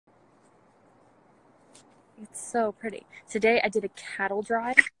It's so pretty. Today I did a cattle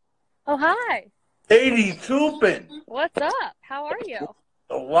drive. Oh, hi. Katie Toupin, What's up? How are you?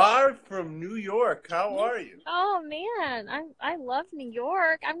 live from New York. How Yeah. are you? Oh man, I love New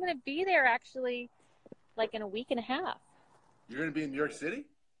York. I'm gonna be there actually like in a week and a half. You're going to be in New York City?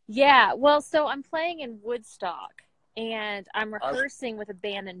 Yeah, well, so I'm playing in Woodstock and I'm I rehearsing with a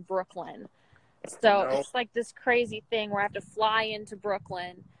band in Brooklyn. So no. it's like this crazy thing where I have to fly into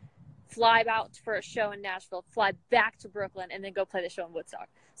Brooklyn, fly out for a show in Nashville, fly back to Brooklyn, and then go play the show in Woodstock.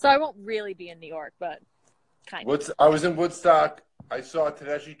 So I won't really be in New York, but kind of. I was in Woodstock. I saw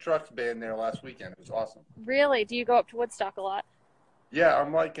Tedeschi Trucks band there last weekend. It was awesome. Really? Do you go up to Woodstock a lot? Yeah,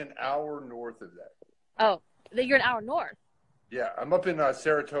 I'm like an hour north of that. Oh, you're an hour north. Yeah, I'm up in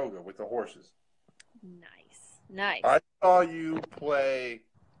Saratoga with the horses. Nice, nice. I saw you play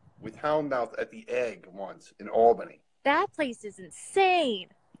with Houndmouth at the Egg once in Albany. That place is insane.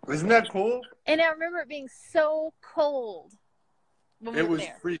 Isn't that cool? And I remember it being so cold when we It were was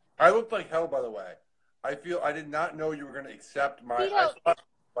there. free. I looked like hell, by the way. I did not know you were going to accept my. I Cheeto, thought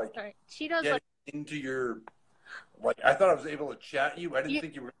like sorry, Cheeto's getting like into your I thought I was able to chat you. I didn't you.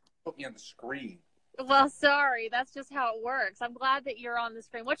 think you were going to put me on the screen. Well, sorry, that's just how it works. I'm glad that you're on the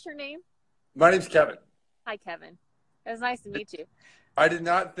screen. What's your name? My name's Kevin. Hi, Kevin. It was nice to meet you. I did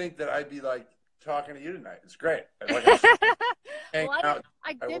not think that I'd be like talking to you tonight. It's great. Like I hang Well, out.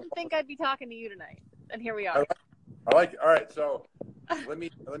 I didn't think I'd be talking to you tonight, and here we I are. like, I like it. All right, so let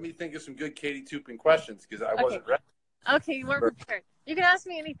me think of some good Katie Toupin questions because I Okay, wasn't ready. okay, you weren't prepared. You can ask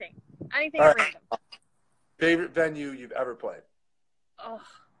me anything, anything All at right, random. favorite venue you've ever played? Oh,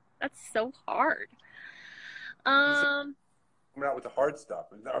 that's so hard. You said Um, coming out with the hard stuff.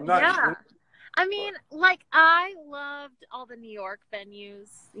 I'm not. yeah. I mean, like, I loved all the New York venues,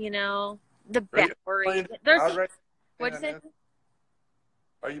 the Are you Bowery. playing to the There's, crowd right what'd you say? now?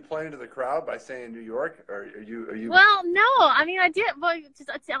 Are you playing to the crowd by saying New York? Or are you? Well, no, I mean, I did. Well,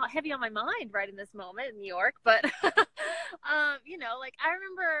 it's heavy on my mind right in this moment in New York, but, like, I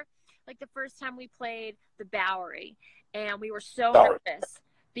remember, like, the first time we played the Bowery, and we were so Sorry. nervous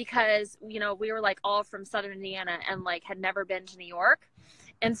because, we were, like, all from Southern Indiana and, like, had never been to New York.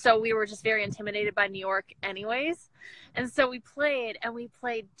 And so we were just very intimidated by New York anyways. And so and we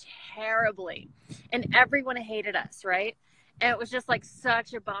played terribly. And everyone hated us, right? And it was just like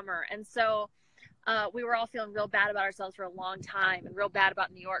such a bummer. And so we were all feeling real bad about ourselves for a long time and real bad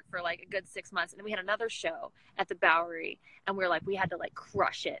about New York for like a good 6 months. And then we had another show at the Bowery and we were like, we had to like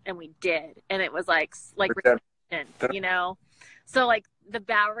crush it. And we did. And it was like redemption. So like the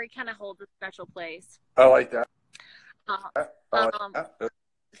Bowery kind of holds a special place. I like that. Uh, I like um, that.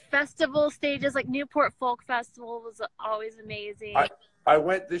 Festival stages like Newport Folk Festival was always amazing. I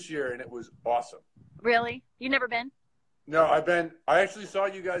went this year and it was awesome. Really? You never been? No, I actually saw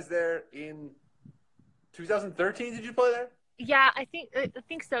you guys there in 2013. Did you play there? Yeah, I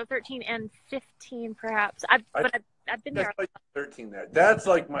think so. 13 and 15 perhaps. I've been That's there. like 13 there. That's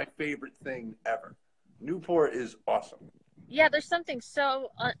like my favorite thing ever. Newport is awesome. Yeah, there's something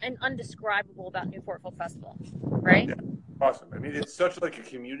so undescribable about Newport Folk Festival, right? Yeah, awesome. I mean, it's such like a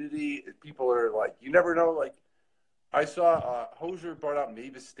community. People are like, you never know. Like, I saw Hosier brought out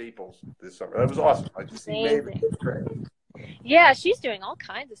Mavis Staples this summer. That was awesome. I just see Mavis. Amazing. Yeah, she's doing all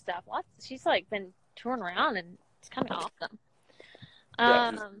kinds of stuff. She's like been touring around and it's kind of awesome.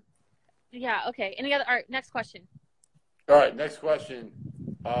 Yeah. Yeah. Okay. Any other? All right. Next question. All right. Next question.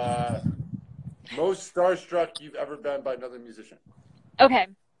 Most starstruck you've ever been by another musician? Okay.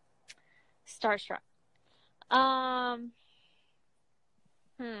 Starstruck. Um.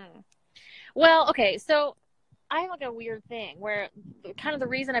 Well, okay. So I have like a weird thing where kind of the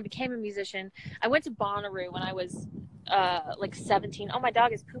reason I became a musician, I went to Bonnaroo when I was like 17. Oh, my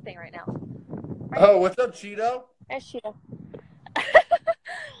dog is pooping right now. Oh, what's up, Cheeto? There's Sheeta.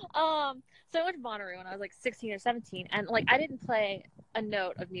 So I went to Bonnaroo when I was like 16 or 17, and like I didn't play a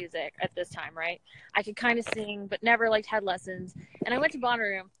note of music at this time, right? I could kind of sing, but never like had lessons. And I went to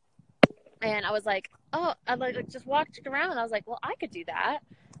Bonnaroo, and I was like, oh, I like just walked around, and I was like, well, I could do that.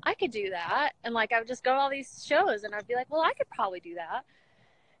 I could do that. And like I would just go to all these shows, and I'd be like, well, I could probably do that.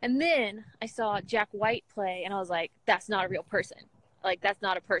 And then I saw Jack White play, and I was like, that's not a real person. Like, that's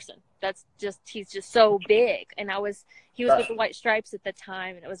not a person. He's just so big. And he was with the White Stripes at the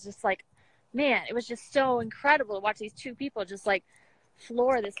time. And it was just like, man, it was just so incredible to watch these two people just like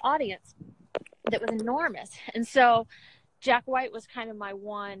floor this audience that was enormous. And so Jack White was kind of my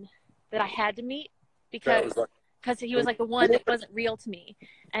one that I had to meet because he was like the one that wasn't real to me.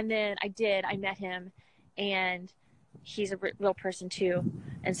 And then I met him, and he's a real person too.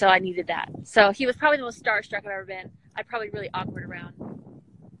 And so I needed that. So he was probably the most starstruck I've ever been. I'd probably really awkward around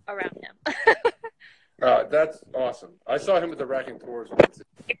him. That's awesome. I saw him at the Wrecking Tours once.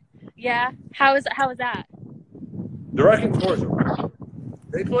 Yeah. How is that? The Wrecking Tours,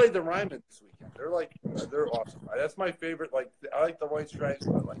 they played the Ryman this weekend. They're awesome. That's my favorite. Like, I like the White Stripes,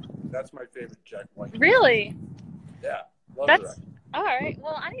 but like that's my favorite Jack White. Really? Yeah, love the That's Wrecking. all right.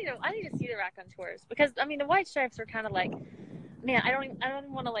 Well, I need to see the Rack on Tours because I mean the White Stripes are kind of like, man, I don't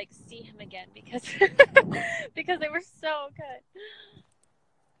even want to like see him again because because they were so good.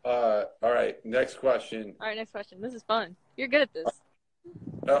 All right, next question. All right, next question. This is fun. You're good at this.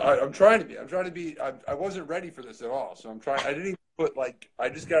 I'm trying to be. I'm trying to be. I wasn't ready for this at all, so I'm trying. I didn't even put I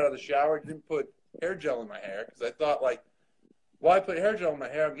just got out of the shower. Didn't put hair gel in my hair because I thought why put hair gel in my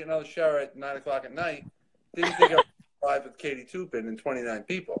hair? I'm getting out of the shower at 9 o'clock at night. Didn't think I was live with Katie Toupin and 29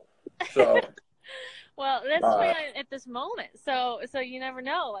 people. So. Well, that's why at this moment. So you never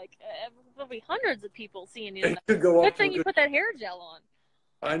know. Like there'll be hundreds of people seeing you. It could go Good thing you put that hair gel on.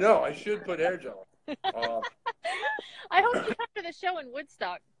 I know. I should put hair gel on. I hope you come to the show in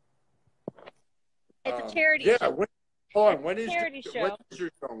Woodstock. It's a charity show. Yeah, when is your show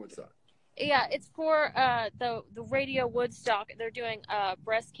in Woodstock? Yeah, it's for the Radio Woodstock. They're doing a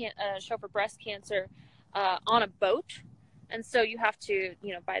show for breast cancer on a boat, and so you have to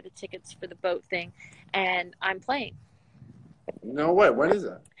buy the tickets for the boat thing, and I'm playing. No way. When is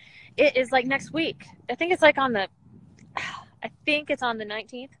that? It is like next week. I think it's like on the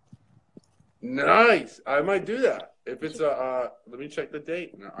 19th. Nice. I might do that. If it's let me check the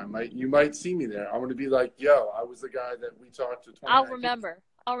date. No, you might see me there. I'm going to be like, yo, I was the guy that we talked to. I'll remember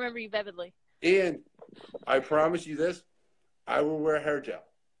you vividly. And I promise you this, I will wear hair gel.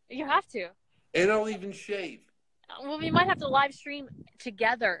 You have to. And I'll even shave. Well, we might have to live stream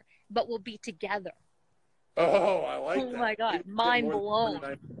together, but we'll be together. Oh, I like that. Oh my God. Mind blown.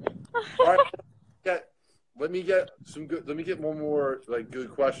 All right. Let me get one more good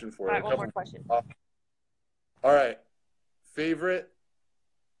question for you. All right, one more question. All right. Favorite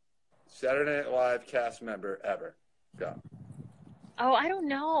Saturday Night Live cast member ever? Go. Oh, I don't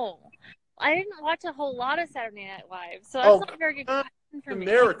know. I didn't watch a whole lot of Saturday Night Live, so that's not a very good question for me.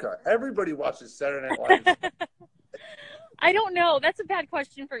 America. Everybody watches Saturday Night Live. I don't know. That's a bad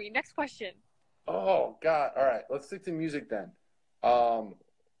question for you. Next question. Oh, God. All right. Let's stick to music then.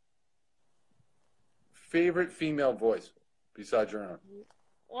 Favorite female voice besides your own?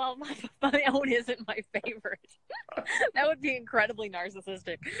 Well, my own isn't my favorite. That would be incredibly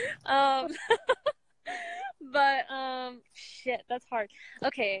narcissistic. But shit, that's hard.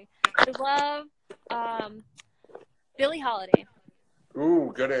 Okay, I love Billie Holiday.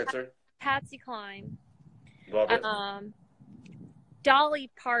 Ooh, good answer. Patsy Cline. Love it. Dolly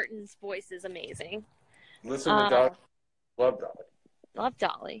Parton's voice is amazing. Listen to Dolly. Love Dolly. Love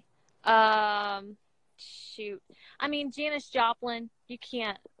Dolly. Shoot. I mean, Janis Joplin, you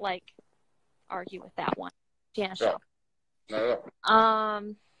can't argue with that one. Janis Joplin. No.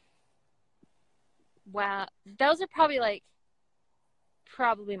 Wow. Those are probably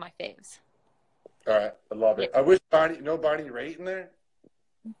my faves. All right. I love it. Yeah. I wish Bonnie Raitt in there.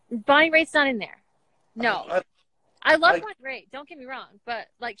 Bonnie Raitt's not in there. No. I love Bonnie Raitt. Don't get me wrong, but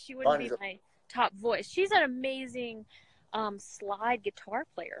she wouldn't be my top voice. She's an amazing slide guitar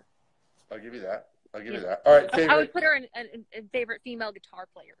player. I'll give you that. All right. Favorite. I would put her in favorite female guitar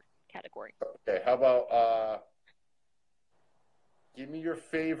player category. Okay. How about give me your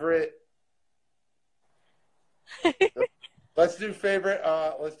favorite. Let's do favorite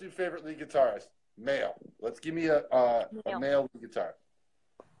lead guitarist. Male. Let's give me a male lead guitar.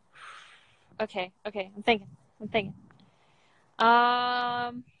 Okay. I'm thinking.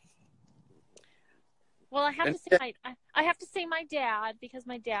 Well, I have to say my dad because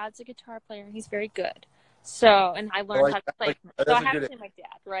my dad's a guitar player and he's very good. So, and I learned how to play. So I have to say my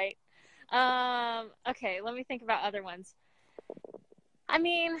dad, right? Okay, let me think about other ones. I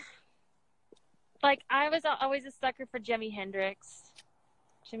mean, I was always a sucker for Jimi Hendrix.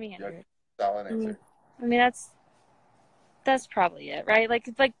 Solid answer. I mean, that's probably it, right?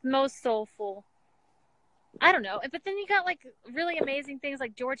 Most soulful. I don't know, but then you got really amazing things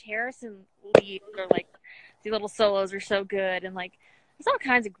like George Harrison lead, or the little solos are so good, and there's all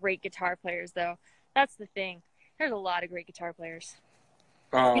kinds of great guitar players though. That's the thing. There's a lot of great guitar players.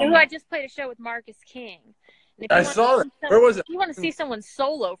 Who I just played a show with Marcus King. I saw that. Where was it? If you want to see someone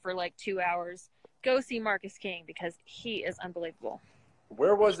solo for 2 hours, go see Marcus King because he is unbelievable.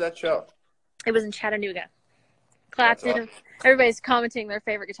 Where was that show? It was in Chattanooga. Clapton. Everybody's commenting their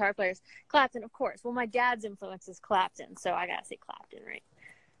favorite guitar players. Clapton, of course. Well, my dad's influence is Clapton, so I gotta say Clapton, right?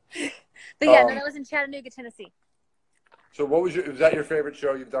 But yeah, that was in Chattanooga, Tennessee. So was that your favorite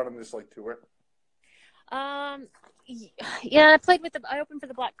show you've done on this tour? Yeah, I opened for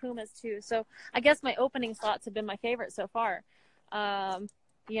the Black Pumas too. So I guess my opening slots have been my favorite so far.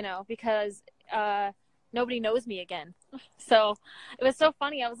 Because nobody knows me again. So it was so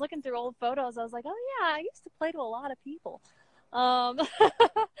funny. I was looking through old photos. I was like, oh yeah, I used to play to a lot of people. But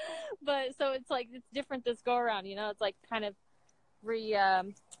so it's like, it's different this go around, it's like kind of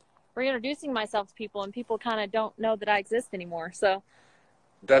reintroducing myself to people, and people kind of don't know that I exist anymore. So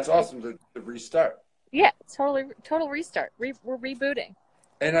That's awesome to restart. yeah, total restart. We're rebooting.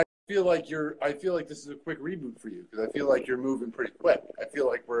 And I feel like this is a quick reboot for you, because I feel like you're moving pretty quick. I feel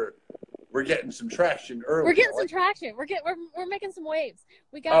like we're getting some traction early. We're getting some traction. We're making some waves.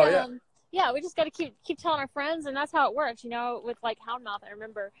 We got we just got to keep telling our friends, and that's how it works. With like Houndmouth, I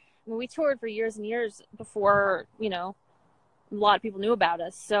remember when we toured for years and years before a lot of people knew about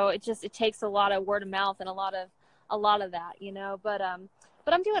us. So it takes a lot of word of mouth and a lot of that, But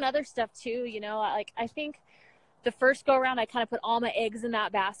I'm doing other stuff too, Like I think the first go around, I kind of put all my eggs in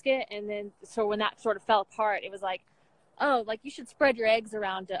that basket, and then so when that sort of fell apart, it was like, oh, like you should spread your eggs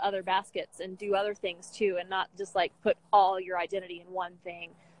around to other baskets and do other things too, and not just like put all your identity in one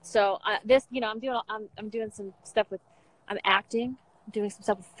thing. So I'm doing some stuff I'm acting, I'm doing some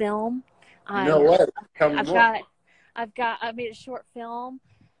stuff with film. No way. Tell me more. I've made a short film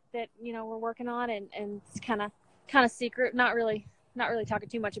that we're working on, and it's kind of secret, not really talking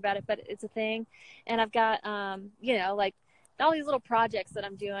too much about it, but it's a thing. And I've got like all these little projects that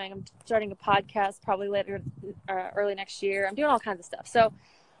I'm doing. I'm starting a podcast probably later, early next year. I'm doing all kinds of stuff. So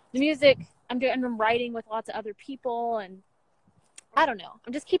the music I'm writing with lots of other people, and I don't know.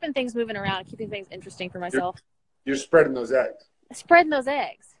 I'm just keeping things moving around, keeping things interesting for myself. You're spreading those eggs. Spreading those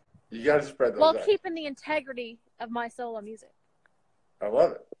eggs. You got to spread those eggs. While keeping the integrity of my solo music. I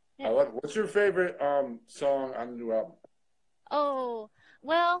love it. Yeah. I love it. What's your favorite song on the new album? Oh,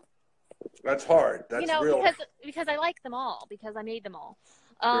 well. That's hard. That's real. Because I like them all, because I made them all.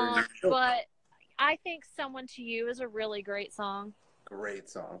 But I think Someone to You is a really great song. Great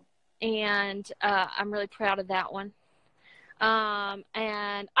song. And I'm really proud of that one.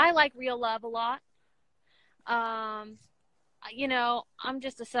 And I like Real Love a lot. I'm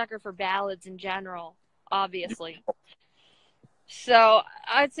just a sucker for ballads in general, obviously. So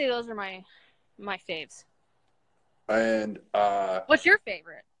I'd say those are my faves. And what's your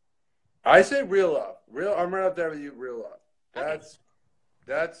favorite? I say Real Love. I'm right up there with you. Real Love. Okay.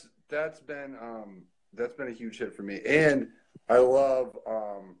 That's been a huge hit for me. And I love.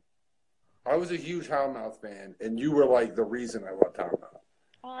 I was a huge Houndmouth fan, and you were like the reason I loved Houndmouth.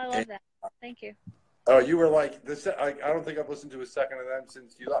 Oh, I love that. Thank you. Oh, you were like I don't think I've listened to a second of them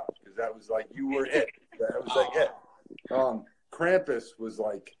since you left, because that was like you were it. That was like it. Krampus was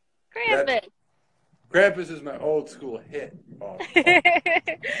like. Krampus. Krampus is my old school hit. Oh.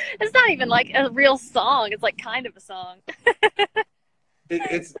 It's not even like a real song. It's like kind of a song.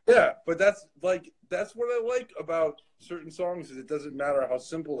 It's but that's what I like about certain songs, is it doesn't matter how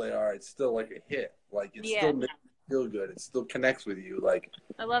simple they are. It's still like a hit. Like it still makes you feel good. It still connects with you. Like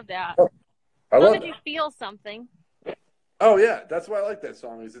I love that. I love that. You feel something. Oh yeah, that's why I like that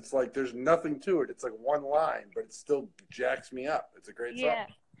song. Is it's like there's nothing to it. It's like one line, but it still jacks me up. It's a great song. Yeah.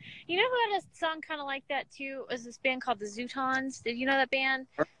 You know who had a song kind of like that too? Was this band called the Zootons? Did you know that band?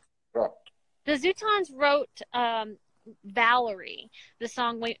 Oh. The Zootons wrote Valerie, the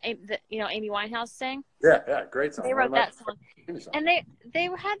song Amy Winehouse sang. Yeah, great song. They wrote that song. And they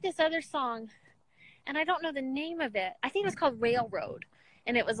had this other song, and I don't know the name of it. I think it was called Railroad,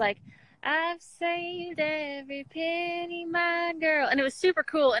 and it was like, I've saved every penny, my girl, and it was super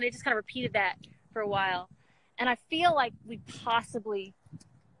cool. And it just kind of repeated that for a while, and I feel like we possibly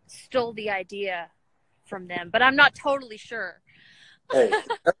stole the idea from them, but I'm not totally sure. Hey,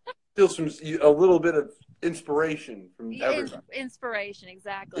 feels a little bit of inspiration from everybody. Inspiration,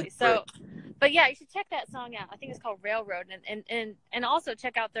 exactly. So, but yeah, you should check that song out. I think it's called Railroad, and also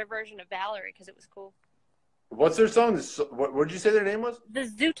check out their version of Valerie, because it was cool. What's their song? What did you say their name was? The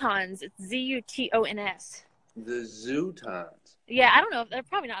Zootons. It's Zutons. The Zootons. Yeah, I don't know. They're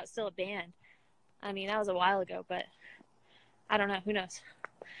probably not still a band. I mean, that was a while ago, but I don't know. Who knows?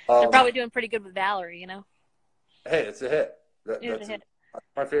 They're probably doing pretty good with Valerie, Hey, it's a hit. It's a hit.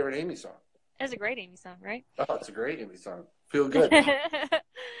 My favorite Amy song. It's a great Amy song, right? Oh, it's a great Amy song. Feel good.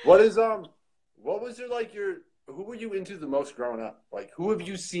 What was who were you into the most growing up? Like, who have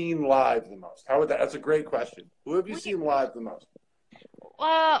you seen live the most? That's a great question. Who have you seen live the most?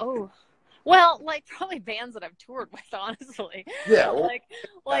 Well, like probably bands that I've toured with, honestly. Yeah.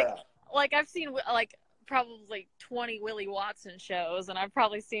 Like I've seen probably 20 Willie Watson shows, and I've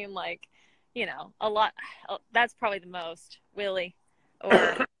probably seen a lot. That's probably the most, Willie,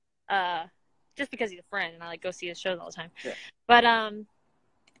 or just because he's a friend and I like go see his shows all the time. Yeah. But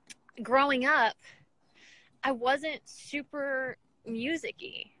growing up, I wasn't super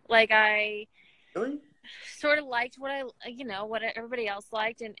music-y. Like I Really? sort of liked what what everybody else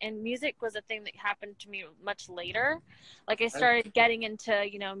liked, and music was a thing that happened to me much later. Like I started getting into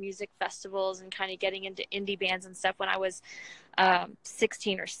music festivals and kind of getting into indie bands and stuff when I was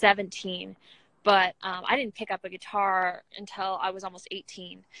 16 or 17, but I didn't pick up a guitar until I was almost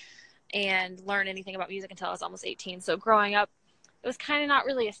 18 and learn anything about music until I was almost 18. So growing up, it was kind of not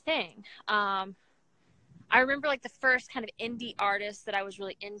really a thing. I remember like the first kind of indie artist that I was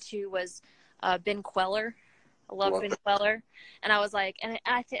really into was Ben Queller. I love Ben Queller. And I was like, and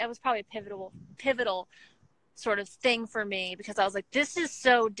I think it was probably a pivotal sort of thing for me, because I was like, this is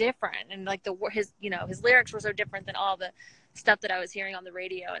so different. And like his lyrics were so different than all the stuff that I was hearing on the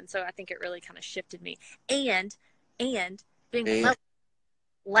radio. And so I think it really kind of shifted me. And Ben Queller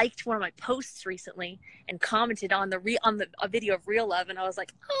liked one of my posts recently and commented on a video of Real Love. And I was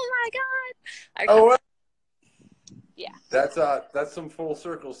like, oh my God. Yeah. That's some full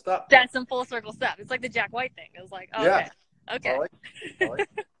circle stuff. That's some full circle stuff. It's like the Jack White thing. It was like, oh, yeah. Okay. I like it.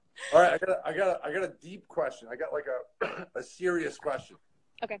 All right, I got a deep question. I got like a serious question.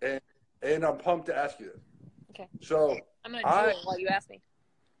 Okay. And I'm pumped to ask you this. Okay. So I'm gonna jewel while you ask me.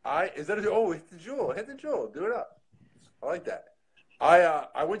 Hit the jewel. Hit the jewel. Do it up. I like that.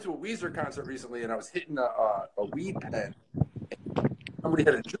 I went to a Weezer concert recently, and I was hitting a weed pen. Somebody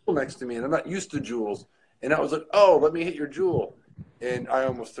had a jewel next to me, and I'm not used to jewels. And I was like, "Oh, let me hit your jewel," and I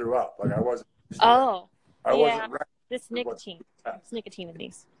almost threw up. Like I wasn't. Oh. I wasn't ready. This nicotine. It's nicotine in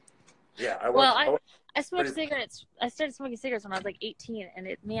these. Yeah. I smoked cigarettes. I started smoking cigarettes when I was like 18, and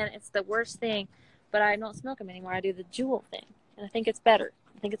it's the worst thing. But I don't smoke them anymore. I do the jewel thing, and I think it's better.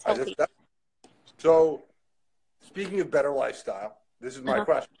 I think it's healthy. So, speaking of better lifestyle, this is my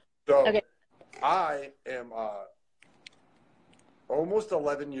question. So, okay. I am almost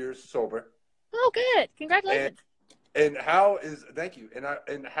 11 years sober. Oh, good! Congratulations. And thank you.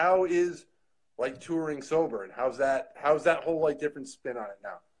 And how is like touring sober, and how's that whole like different spin on it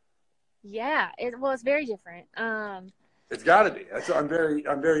now? Yeah, it's very different. It's got to be. I'm very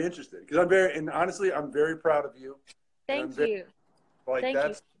interested, because honestly, I'm very proud of you. Thank you. Like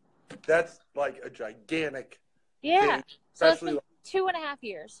that's like a gigantic. Yeah. Thing, so it's been 2.5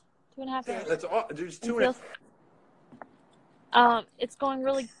 years. 2.5 years. That's all. There's 2.5. It's going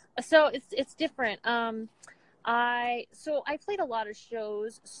really. So it's different. I played a lot of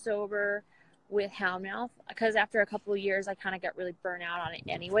shows sober with Houndmouth, because after a couple of years I kind of got really burnt out on it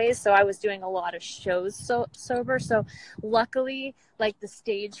anyways. So I was doing a lot of shows sober. So luckily, like the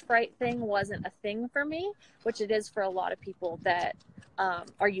stage fright thing wasn't a thing for me, which it is for a lot of people that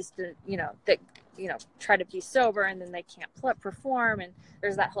are used to try to be sober and then they can't perform, and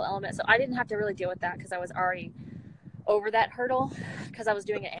there's that whole element. So I didn't have to really deal with that because I was already over that hurdle, because I was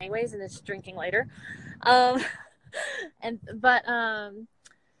doing it anyways and just drinking later. But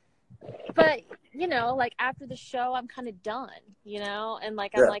like after the show I'm kind of done, and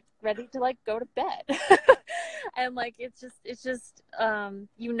like I'm like ready to like go to bed. And like it's just when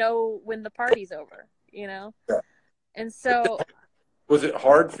the party's over, Yeah. And so was it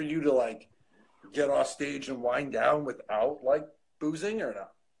hard for you to like get off stage and wind down without like boozing, or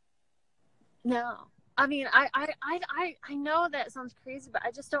not? No. I mean, I know that sounds crazy, but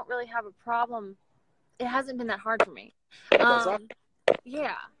I just don't really have a problem. It hasn't been that hard for me.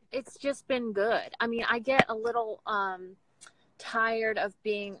 Yeah, it's just been good. I mean, I get a little tired of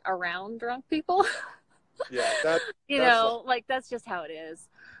being around drunk people. Yeah, that's just how it is.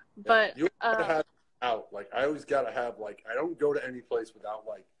 But you gotta have out. Like I always gotta have like, I don't go to any place without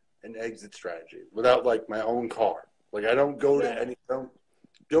like an exit strategy, without like my own car. Like I don't go to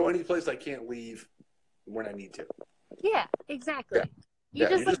go any place I can't leave when I need to. Yeah, exactly. You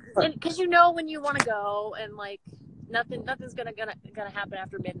just because when you want to go, and like nothing's gonna happen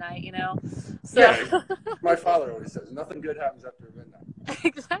after midnight, So yeah, my father always says nothing good happens after midnight.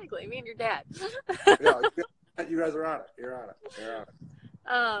 Exactly. Me and your dad. Yeah, you guys are on it. You're on it.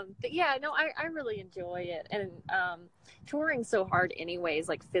 But yeah, no, I really enjoy it, and touring's so hard anyways,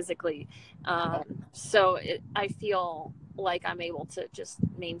 like physically. So I feel like I'm able to just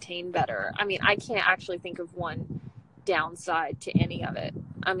maintain better. I mean, I can't actually think of one downside to any of it.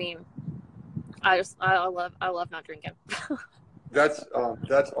 I mean, I love not drinking. That's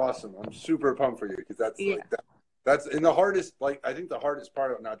awesome. I'm super pumped for you, because that's and the hardest, like I think the hardest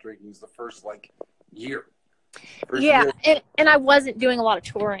part of not drinking is the first like year. Year. And I wasn't doing a lot of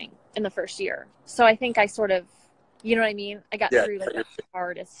touring in the first year, so I think I sort of, you know what I mean. I got through like the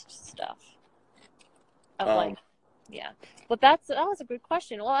hardest stuff. Yeah. But that was a good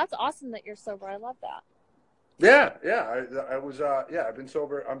question. Well, that's awesome that you're sober. I love that. Yeah. I was, I've been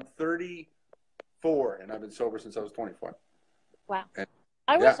sober. I'm 34 and I've been sober since I was 24. Wow. And,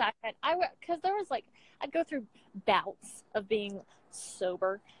 I wish because there was like, I'd go through bouts of being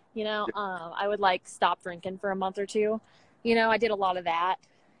sober, you know. I would like stop drinking for a month or two. You know, I did a lot of that.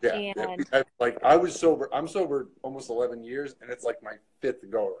 Yeah. And I was sober. I'm sober almost 11 years and it's like my 5th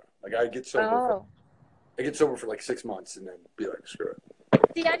go around. Like I get sober for like 6 months and then be like, screw it.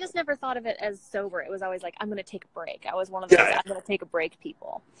 See, I just never thought of it as sober. It was always like, I'm going to take a break. I was one of those I'm going to take a break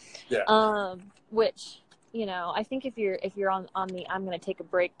people. Yeah. Which, you know, I think if you're on the I'm going to take a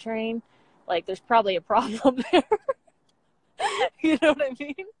break train, like there's probably a problem there. You know what I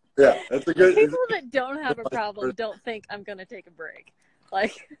mean? Yeah, that's a good. People that don't have a problem don't think I'm going to take a break.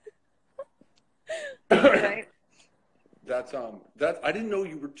 Like, right? That's I didn't know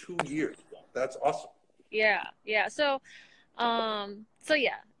you were 2 years. That's awesome. Yeah. So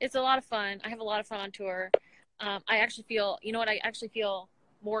yeah, it's a lot of fun. I have a lot of fun on tour. I actually feel, you know what? I actually feel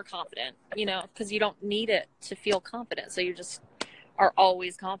more confident, you know, because you don't need it to feel confident. So you just are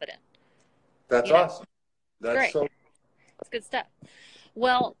always confident. That's awesome. That's great. So. It's good stuff.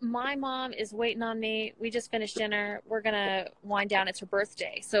 Well, my mom is waiting on me. We just finished dinner. We're gonna wind down. It's her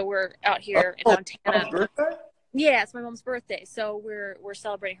birthday, so we're out here in Montana. Birthday? Yeah, it's my mom's birthday, so we're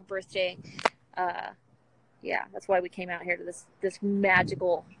celebrating her birthday. Yeah, that's why we came out here to this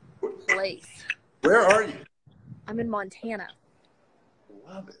magical place. Where are you? I'm in Montana.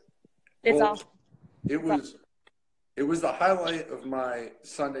 Love it. It's awesome. It was the highlight of my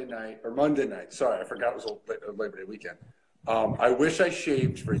Sunday night or Monday night. Sorry, I forgot it was Labor Day weekend. I wish I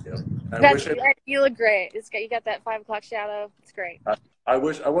shaved for you. You look great. You got that 5 o'clock shadow. It's great. I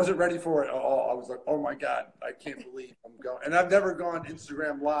wish I wasn't ready for it at all. I was like, oh my God, I can't believe I'm going. And I've never gone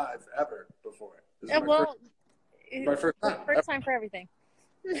Instagram live ever before. This is my first time. First time for everything.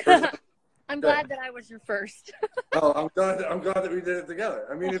 I'm glad that I was your first. Oh, I'm glad that we did it together.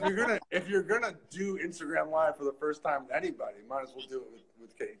 I mean, if you're gonna do Instagram live for the first time with anybody, might as well do it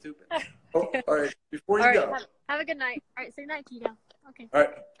with Katie Toupin. Oh, all right. Before you go, have a good night. All right, say night, Tito. Okay. All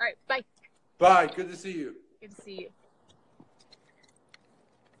right. Bye. Bye. Good to see you. Good to see you.